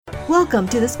Welcome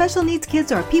to the Special Needs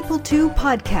Kids Are People Too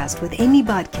podcast with Amy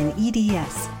Bodkin,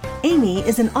 EDS. Amy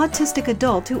is an autistic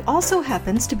adult who also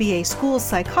happens to be a school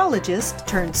psychologist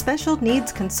turned special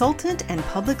needs consultant and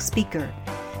public speaker.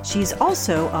 She's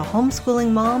also a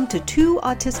homeschooling mom to 2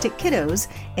 autistic kiddos,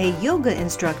 a yoga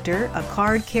instructor, a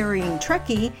card-carrying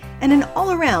Trekkie, and an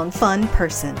all-around fun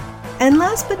person. And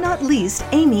last but not least,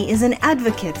 Amy is an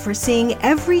advocate for seeing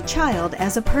every child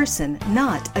as a person,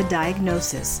 not a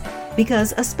diagnosis.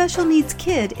 Because a special needs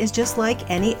kid is just like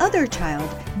any other child,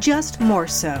 just more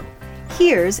so.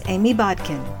 Here's Amy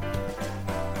Bodkin.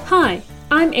 Hi,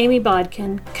 I'm Amy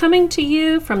Bodkin, coming to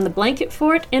you from the blanket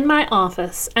fort in my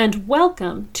office, and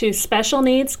welcome to Special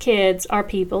Needs Kids Are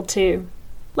People Too.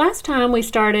 Last time we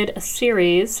started a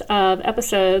series of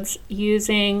episodes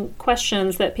using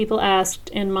questions that people asked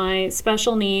in my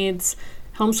Special Needs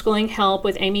Homeschooling Help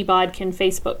with Amy Bodkin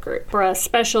Facebook group for a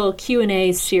special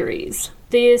Q&A series.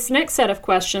 This next set of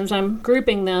questions, I'm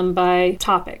grouping them by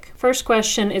topic. First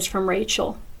question is from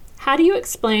Rachel. How do you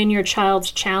explain your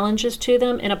child's challenges to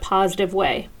them in a positive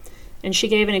way? And she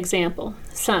gave an example.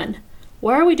 Son,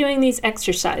 why are we doing these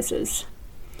exercises?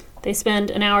 They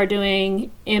spend an hour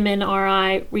doing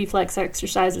MNRI reflex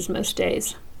exercises most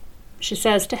days. She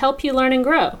says, to help you learn and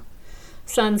grow.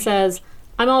 Son says,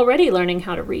 I'm already learning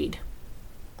how to read.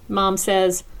 Mom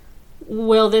says,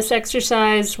 well, this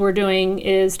exercise we're doing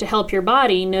is to help your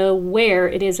body know where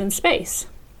it is in space.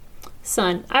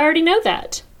 Son, I already know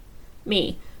that.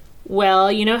 Me,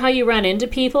 well, you know how you run into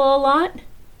people a lot?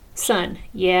 Son,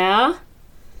 yeah.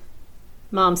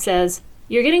 Mom says,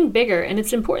 you're getting bigger and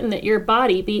it's important that your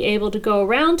body be able to go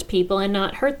around people and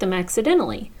not hurt them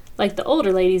accidentally, like the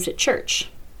older ladies at church.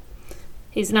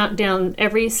 He's knocked down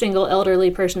every single elderly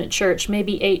person at church,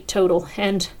 maybe 8 total,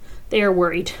 and they are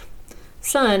worried.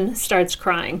 Son starts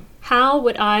crying. How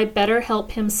would I better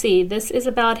help him see this is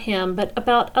about him, but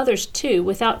about others too,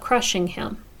 without crushing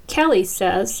him? Kelly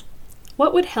says,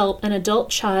 what would help an adult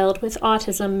child with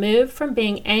autism move from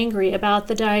being angry about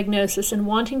the diagnosis and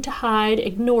wanting to hide,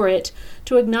 ignore it,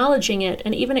 to acknowledging it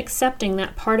and even accepting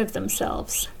that part of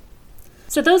themselves?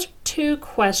 So those are 2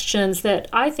 questions that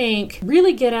I think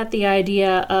really get at the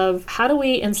idea of how do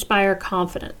we inspire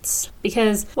confidence?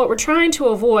 Because what we're trying to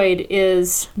avoid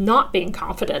is not being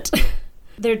confident.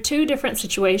 They're 2 different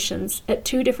situations at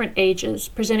 2 different ages,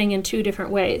 presenting in 2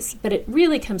 different ways, but it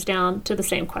really comes down to the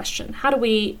same question. How do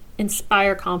we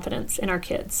inspire confidence in our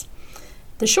kids?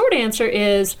 The short answer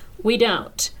is we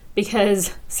don't.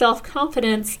 Because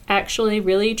self-confidence actually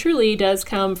really truly does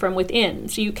come from within.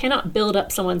 So you cannot build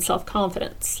up someone's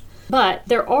self-confidence. But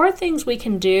there are things we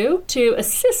can do to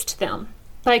assist them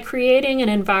by creating an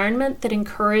environment that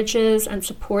encourages and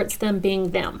supports them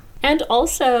being them. And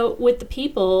also with the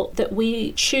people that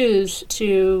we choose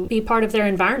to be part of their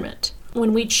environment.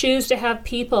 When we choose to have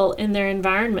people in their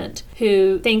environment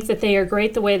who think that they are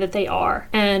great the way that they are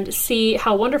and see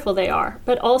how wonderful they are,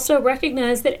 but also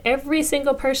recognize that every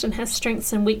single person has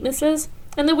strengths and weaknesses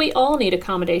and that we all need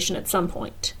accommodation at some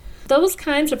point. Those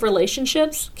kinds of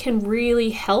relationships can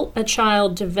really help a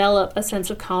child develop a sense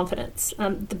of confidence.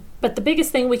 But the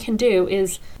biggest thing we can do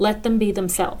is let them be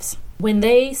themselves. When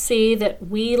they see that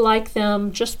we like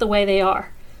them just the way they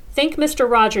are. Think Mr.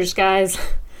 Rogers, guys.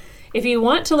 If you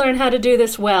want to learn how to do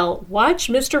this well, watch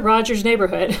Mr. Rogers'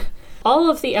 Neighborhood.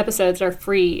 All of the episodes are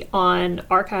free on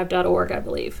archive.org, I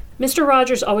believe. Mr.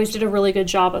 Rogers always did a really good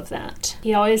job of that.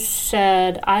 He always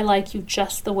said, I like you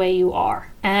just the way you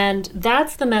are. And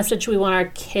that's the message we want our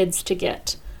kids to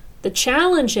get. The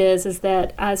challenge is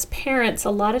that as parents, a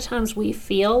lot of times we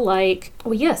feel like,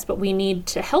 well, yes, but we need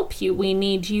to help you. We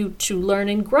need you to learn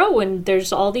and grow. And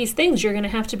there's all these things you're going to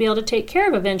have to be able to take care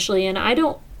of eventually. And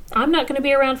I'm not going to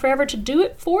be around forever to do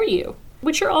it for you,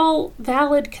 which are all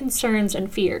valid concerns and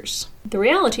fears. The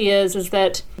reality is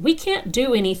that we can't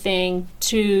do anything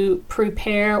to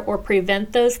prepare or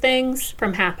prevent those things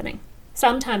from happening.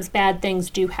 Sometimes bad things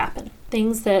do happen,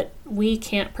 things that we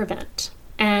can't prevent.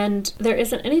 And there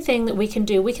isn't anything that we can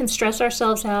do. We can stress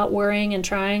ourselves out worrying and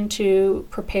trying to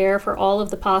prepare for all of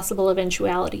the possible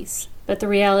eventualities. But the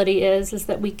reality is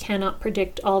that we cannot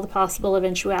predict all the possible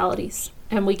eventualities.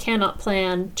 And we cannot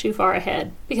plan too far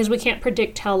ahead because we can't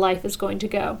predict how life is going to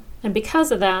go. And because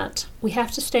of that, we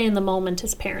have to stay in the moment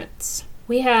as parents.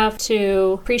 We have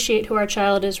to appreciate who our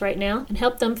child is right now and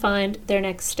help them find their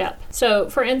next step. So,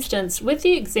 for instance, with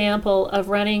the example of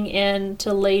running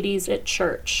into ladies at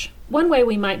church, one way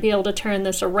we might be able to turn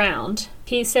this around,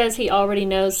 he says he already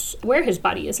knows where his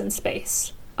body is in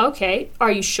space. Okay,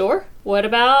 are you sure? What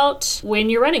about when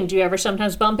you're running? Do you ever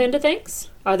sometimes bump into things?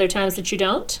 Are there times that you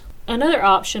don't? Another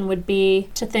option would be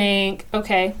to think,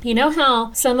 okay, you know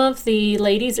how some of the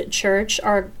ladies at church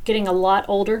are getting a lot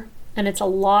older and it's a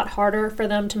lot harder for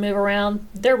them to move around?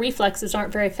 Their reflexes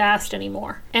aren't very fast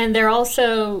anymore. And they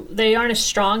aren't as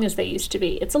strong as they used to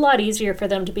be. It's a lot easier for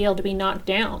them to be able to be knocked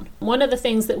down. One of the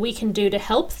things that we can do to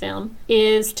help them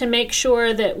is to make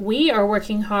sure that we are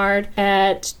working hard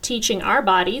at teaching our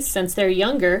bodies, since they're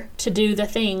younger, to do the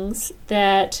things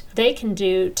that they can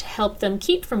do to help them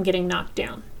keep from getting knocked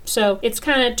down. So it's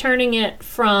kind of turning it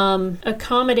from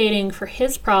accommodating for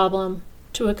his problem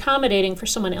to accommodating for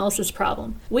someone else's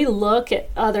problem. We look at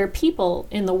other people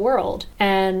in the world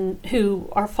and who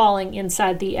are falling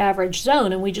inside the average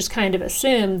zone, and we just kind of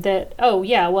assume that, oh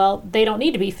yeah, well, they don't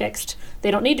need to be fixed.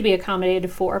 They don't need to be accommodated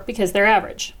for because they're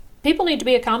average. People need to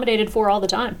be accommodated for all the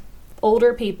time.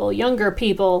 Older people, younger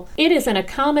people. It is an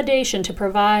accommodation to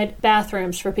provide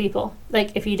bathrooms for people.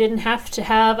 Like if you didn't have to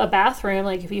have a bathroom,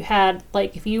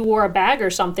 if you wore a bag or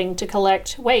something to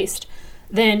collect waste,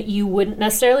 then you wouldn't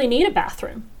necessarily need a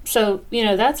bathroom. So,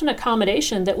 that's an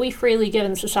accommodation that we freely give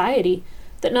in society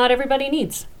that not everybody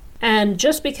needs. And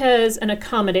just because an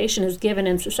accommodation is given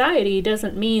in society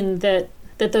doesn't mean that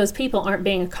those people aren't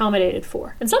being accommodated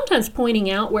for. And sometimes pointing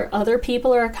out where other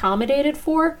people are accommodated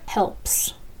for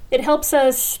helps. It helps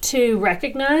us to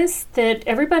recognize that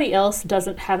everybody else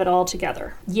doesn't have it all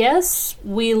together. Yes,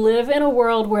 we live in a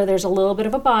world where there's a little bit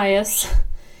of a bias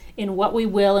in what we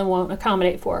will and won't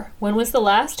accommodate for. When was the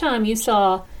last time you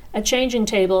saw a changing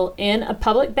table in a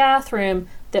public bathroom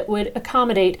that would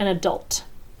accommodate an adult?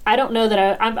 I don't know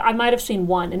that I might have seen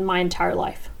one in my entire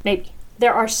life. Maybe.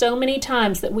 There are so many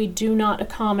times that we do not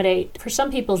accommodate for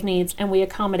some people's needs and we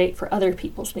accommodate for other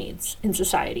people's needs in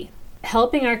society.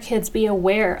 Helping our kids be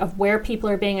aware of where people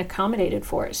are being accommodated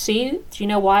for. See, do you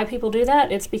know why people do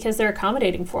that? It's because they're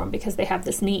accommodating for them, because they have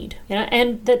this need.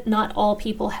 And that not all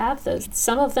people have those.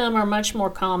 Some of them are much more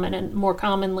common and more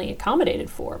commonly accommodated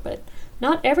for, but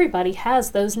not everybody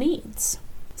has those needs.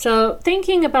 So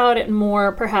thinking about it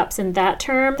more perhaps in that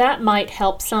term, that might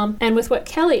help some. And with what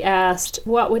Kelly asked,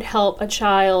 what would help a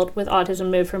child with autism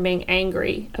move from being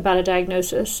angry about a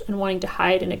diagnosis and wanting to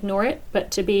hide and ignore it, but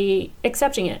to be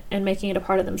accepting it and making it a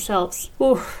part of themselves?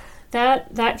 Oof.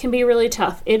 That can be really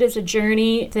tough. It is a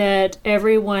journey that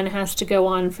everyone has to go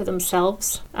on for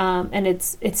themselves, and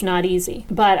it's not easy.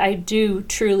 But I do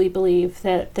truly believe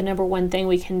that the number one thing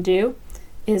we can do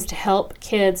is to help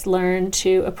kids learn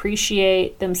to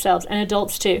appreciate themselves, and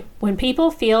adults too. When people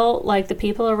feel like the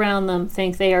people around them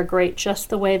think they are great just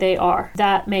the way they are,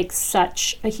 that makes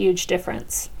such a huge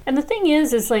difference. And the thing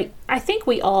is I think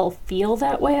we all feel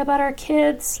that way about our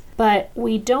kids, but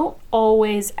we don't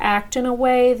always act in a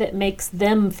way that makes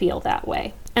them feel that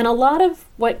way. And a lot of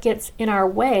what gets in our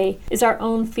way is our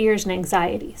own fears and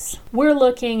anxieties. We're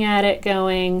looking at it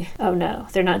going, oh no,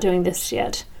 they're not doing this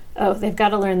yet. Oh, they've got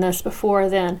to learn this before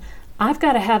then. I've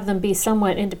got to have them be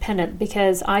somewhat independent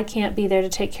because I can't be there to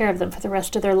take care of them for the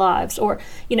rest of their lives. Or,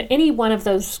 any one of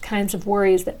those kinds of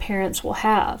worries that parents will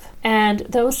have. And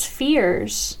those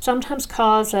fears sometimes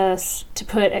cause us to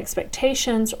put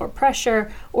expectations or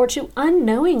pressure or to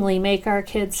unknowingly make our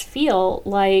kids feel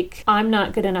like I'm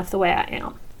not good enough the way I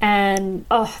am. And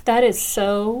that is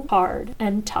so hard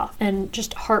and tough and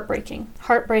just heartbreaking.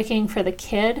 Heartbreaking for the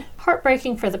kid,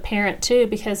 heartbreaking for the parent too,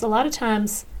 because a lot of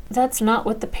times that's not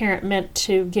what the parent meant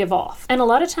to give off. And a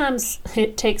lot of times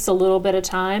it takes a little bit of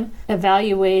time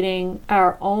evaluating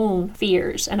our own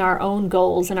fears and our own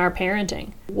goals in our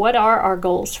parenting. What are our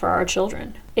goals for our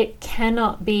children? It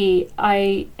cannot be,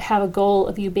 I have a goal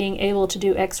of you being able to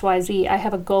do X, Y, Z. I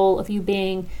have a goal of you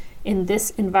being in this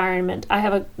environment.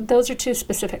 Those are too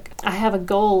specific. I have a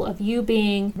goal of you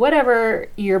being whatever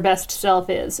your best self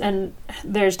is. And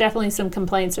there's definitely some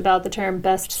complaints about the term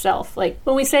best self. Like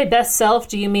when we say best self,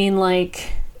 do you mean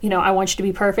I want you to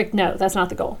be perfect? No, that's not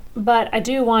the goal. But I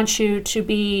do want you to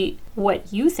be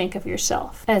what you think of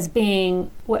yourself as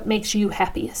being what makes you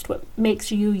happiest, what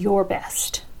makes you your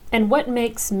best. And what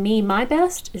makes me my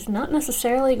best is not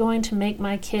necessarily going to make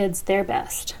my kids their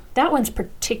best. That one's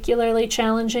particularly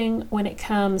challenging when it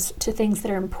comes to things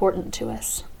that are important to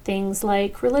us. Things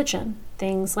like religion,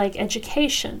 things like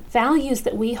education, values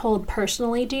that we hold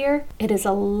personally dear. It is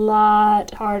a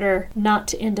lot harder not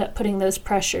to end up putting those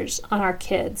pressures on our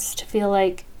kids to feel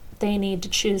like they need to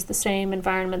choose the same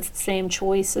environments, the same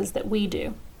choices that we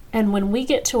do. And when we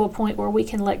get to a point where we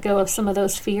can let go of some of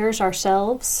those fears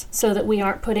ourselves so that we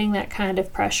aren't putting that kind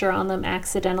of pressure on them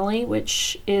accidentally,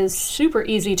 which is super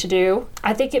easy to do,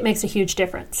 I think it makes a huge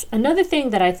difference. Another thing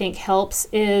that I think helps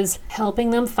is helping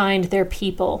them find their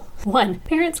people. One,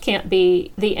 parents can't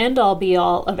be the end-all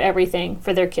be-all of everything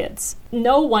for their kids.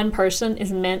 No one person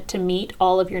is meant to meet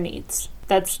all of your needs.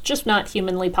 That's just not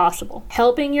humanly possible.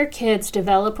 Helping your kids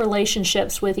develop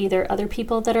relationships with either other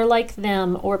people that are like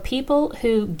them, or people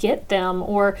who get them,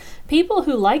 or people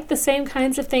who like the same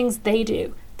kinds of things they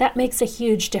do, that makes a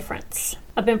huge difference.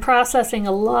 I've been processing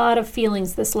a lot of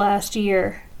feelings this last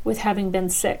year with having been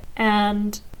sick,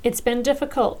 and it's been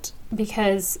difficult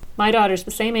because my daughter's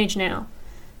the same age now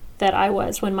that I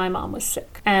was when my mom was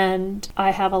sick, and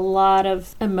I have a lot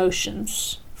of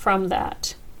emotions from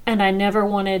that. And I never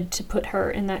wanted to put her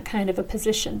in that kind of a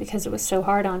position because it was so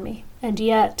hard on me. And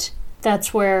yet,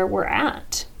 that's where we're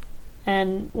at.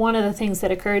 And one of the things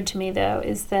that occurred to me, though,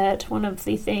 is that one of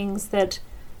the things that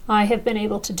I have been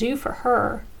able to do for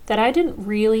her that I didn't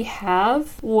really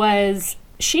have was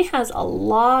she has a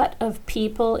lot of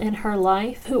people in her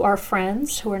life who are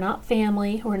friends, who are not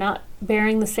family, who are not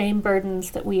bearing the same burdens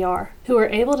that we are, who are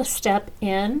able to step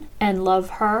in and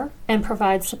love her and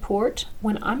provide support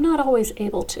when I'm not always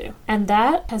able to. And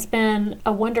that has been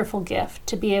a wonderful gift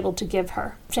to be able to give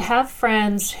her. To have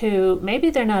friends who maybe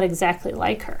they're not exactly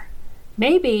like her.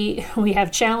 Maybe we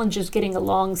have challenges getting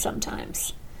along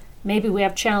sometimes. Maybe we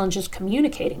have challenges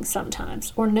communicating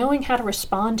sometimes, or knowing how to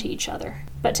respond to each other.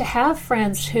 But to have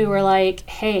friends who are like,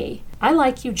 hey, I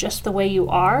like you just the way you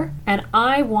are, and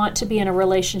I want to be in a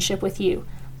relationship with you.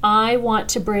 I want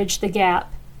to bridge the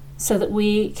gap so that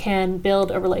we can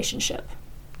build a relationship.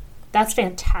 That's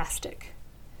fantastic.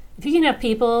 If you can have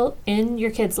people in your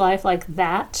kid's life like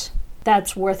that,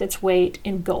 that's worth its weight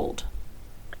in gold.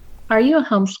 Are you a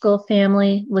homeschool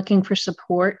family looking for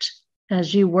support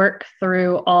as you work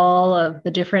through all of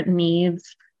the different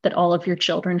needs that all of your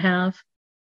children have?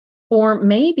 Or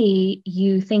maybe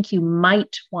you think you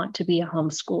might want to be a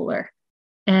homeschooler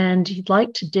and you'd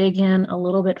like to dig in a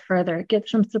little bit further, get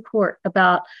some support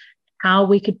about how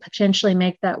we could potentially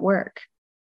make that work.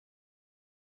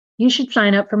 You should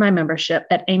sign up for my membership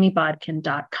at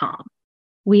amybodkin.com.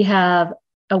 We have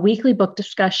a weekly book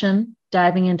discussion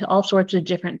diving into all sorts of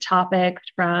different topics,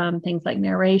 from things like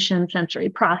narration, sensory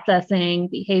processing,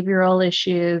 behavioral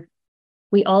issues.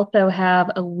 We also have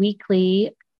a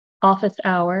weekly office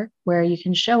hour where you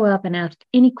can show up and ask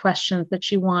any questions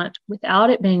that you want without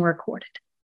it being recorded.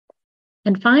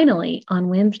 And finally, on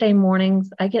Wednesday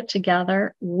mornings, I get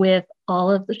together with all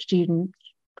of the students,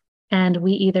 and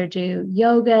we either do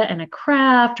yoga and a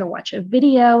craft, or watch a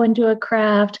video and do a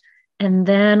craft. And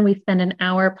then we spend an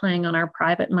hour playing on our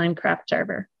private Minecraft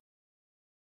server.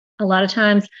 A lot of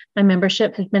times, my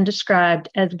membership has been described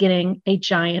as getting a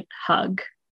giant hug.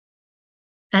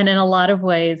 And in a lot of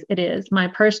ways, it is. My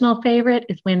personal favorite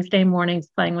is Wednesday mornings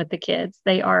playing with the kids.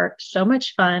 They are so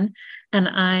much fun, and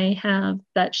I have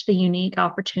such the unique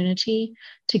opportunity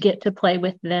to get to play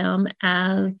with them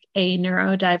as a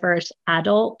neurodiverse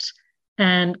adult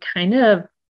and kind of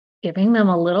giving them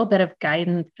a little bit of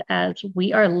guidance as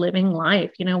we are living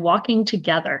life, walking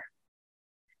together.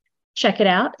 Check it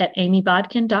out at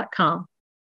amybodkin.com.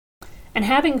 And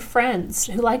having friends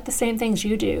who like the same things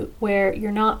you do, where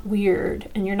you're not weird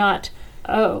and you're not,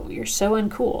 oh, you're so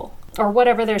uncool, or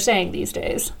whatever they're saying these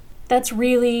days. That's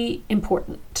really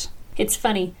important. It's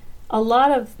funny. A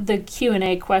lot of the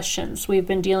Q&A questions we've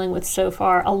been dealing with so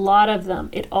far, a lot of them,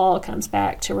 it all comes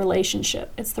back to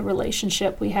relationship. It's the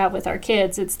relationship we have with our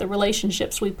kids. It's the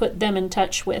relationships we put them in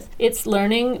touch with. It's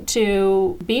learning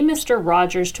to be Mr.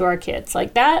 Rogers to our kids.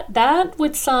 Like that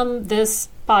would sum this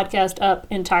podcast up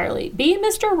entirely. Be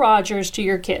Mr. Rogers to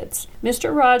your kids.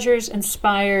 Mr. Rogers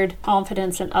inspired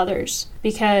confidence in others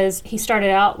because he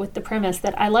started out with the premise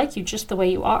that I like you just the way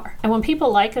you are. And when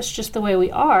people like us just the way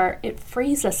we are, it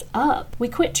frees us up. We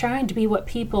quit trying to be what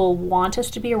people want us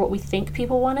to be or what we think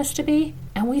people want us to be,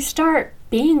 and we start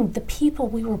being the people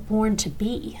we were born to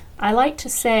be. I like to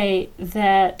say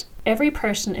that every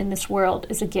person in this world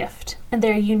is a gift, and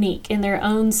they're unique in their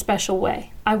own special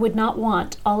way. I would not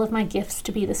want all of my gifts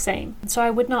to be the same. So I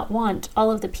would not want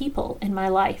all of the people in my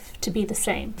life to be the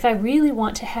same. If I really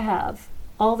want to have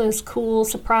all those cool,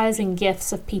 surprising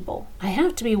gifts of people, I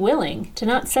have to be willing to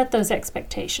not set those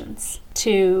expectations.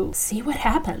 to see what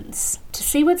happens, to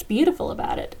see what's beautiful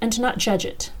about it, and to not judge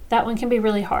it. That one can be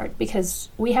really hard because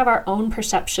we have our own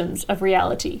perceptions of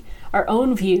reality, our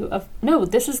own view of, no,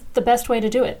 this is the best way to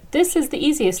do it. This is the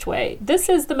easiest way. This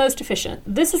is the most efficient.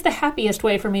 This is the happiest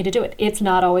way for me to do it. It's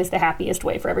not always the happiest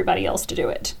way for everybody else to do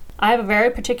it. I have a very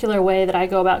particular way that I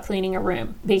go about cleaning a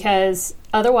room because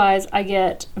otherwise I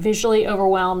get visually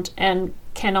overwhelmed and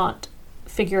cannot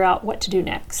figure out what to do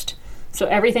next. So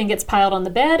everything gets piled on the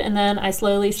bed, and then I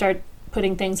slowly start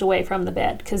putting things away from the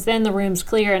bed because then the room's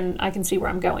clear and I can see where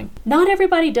I'm going. Not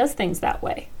everybody does things that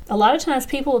way. A lot of times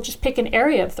people will just pick an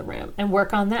area of the room and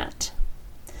work on that.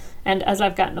 And as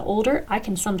I've gotten older, I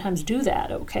can sometimes do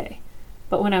that okay.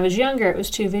 But when I was younger, it was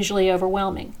too visually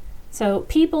overwhelming. So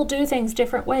people do things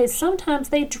different ways. Sometimes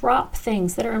they drop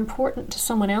things that are important to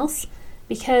someone else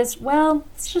because, well,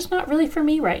 it's just not really for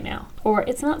me right now. Or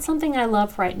it's not something I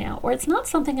love right now. Or it's not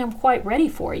something I'm quite ready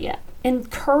for yet.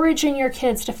 Encouraging your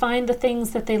kids to find the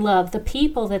things that they love, the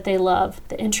people that they love,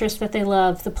 the interests that they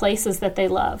love, the places that they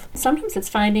love. Sometimes it's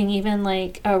finding even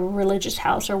like a religious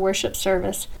house or worship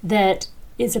service that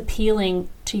is appealing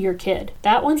to your kid.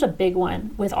 That one's a big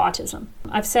one with autism.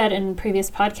 I've said in previous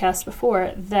podcasts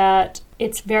before that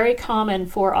it's very common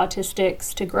for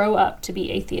autistics to grow up to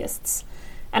be atheists.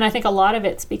 And I think a lot of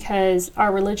it's because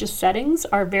our religious settings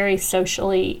are very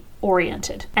socially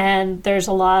oriented. And there's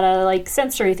a lot of like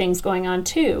sensory things going on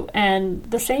too. And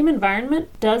the same environment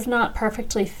does not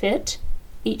perfectly fit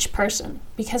each person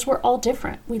because we're all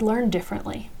different. We learn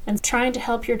differently. And trying to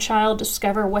help your child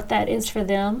discover what that is for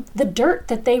them, the dirt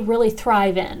that they really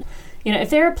thrive in. You know, if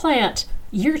they're a plant,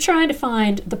 you're trying to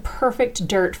find the perfect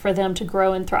dirt for them to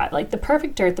grow and thrive. Like the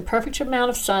perfect dirt, the perfect amount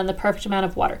of sun, the perfect amount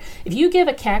of water. If you give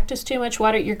a cactus too much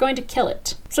water, you're going to kill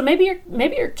it. So maybe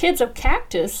your kid's a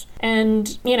cactus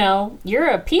and, you know, you're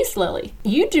a peace lily.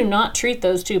 You do not treat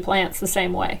those two plants the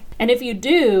same way. And if you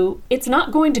do, it's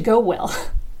not going to go well.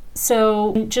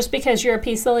 So just because you're a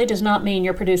peace lily does not mean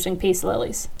you're producing peace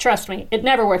lilies. Trust me, it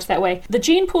never works that way. The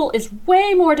gene pool is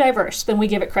way more diverse than we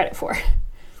give it credit for.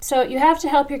 So you have to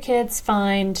help your kids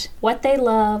find what they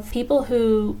love, people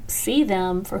who see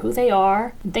them for who they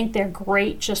are and think they're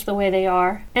great just the way they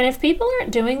are. And if people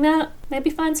aren't doing that, maybe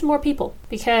find some more people,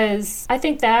 because I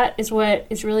think that is what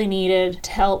is really needed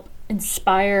to help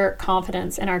inspire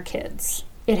confidence in our kids.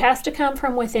 It has to come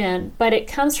from within, but it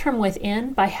comes from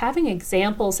within by having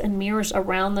examples and mirrors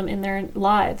around them in their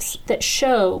lives that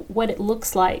show what it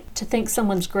looks like to think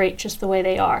someone's great just the way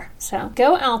they are. So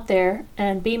go out there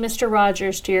and be Mr.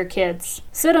 Rogers to your kids.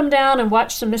 Sit them down and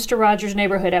watch some Mr. Rogers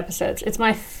Neighborhood episodes. It's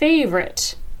my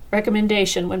favorite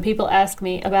recommendation when people ask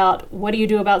me about what do you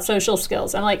do about social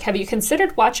skills. I'm like, have you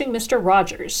considered watching Mr.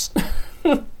 Rogers?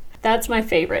 That's my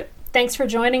favorite. Thanks for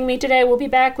joining me today. We'll be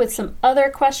back with some other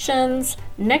questions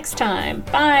next time.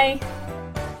 Bye.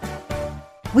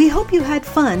 We hope you had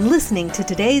fun listening to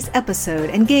today's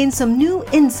episode and gained some new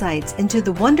insights into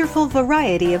the wonderful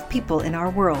variety of people in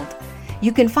our world.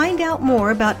 You can find out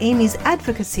more about Amy's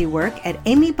advocacy work at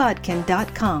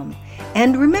amybodkin.com.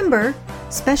 And remember,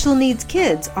 special needs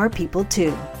kids are people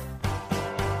too.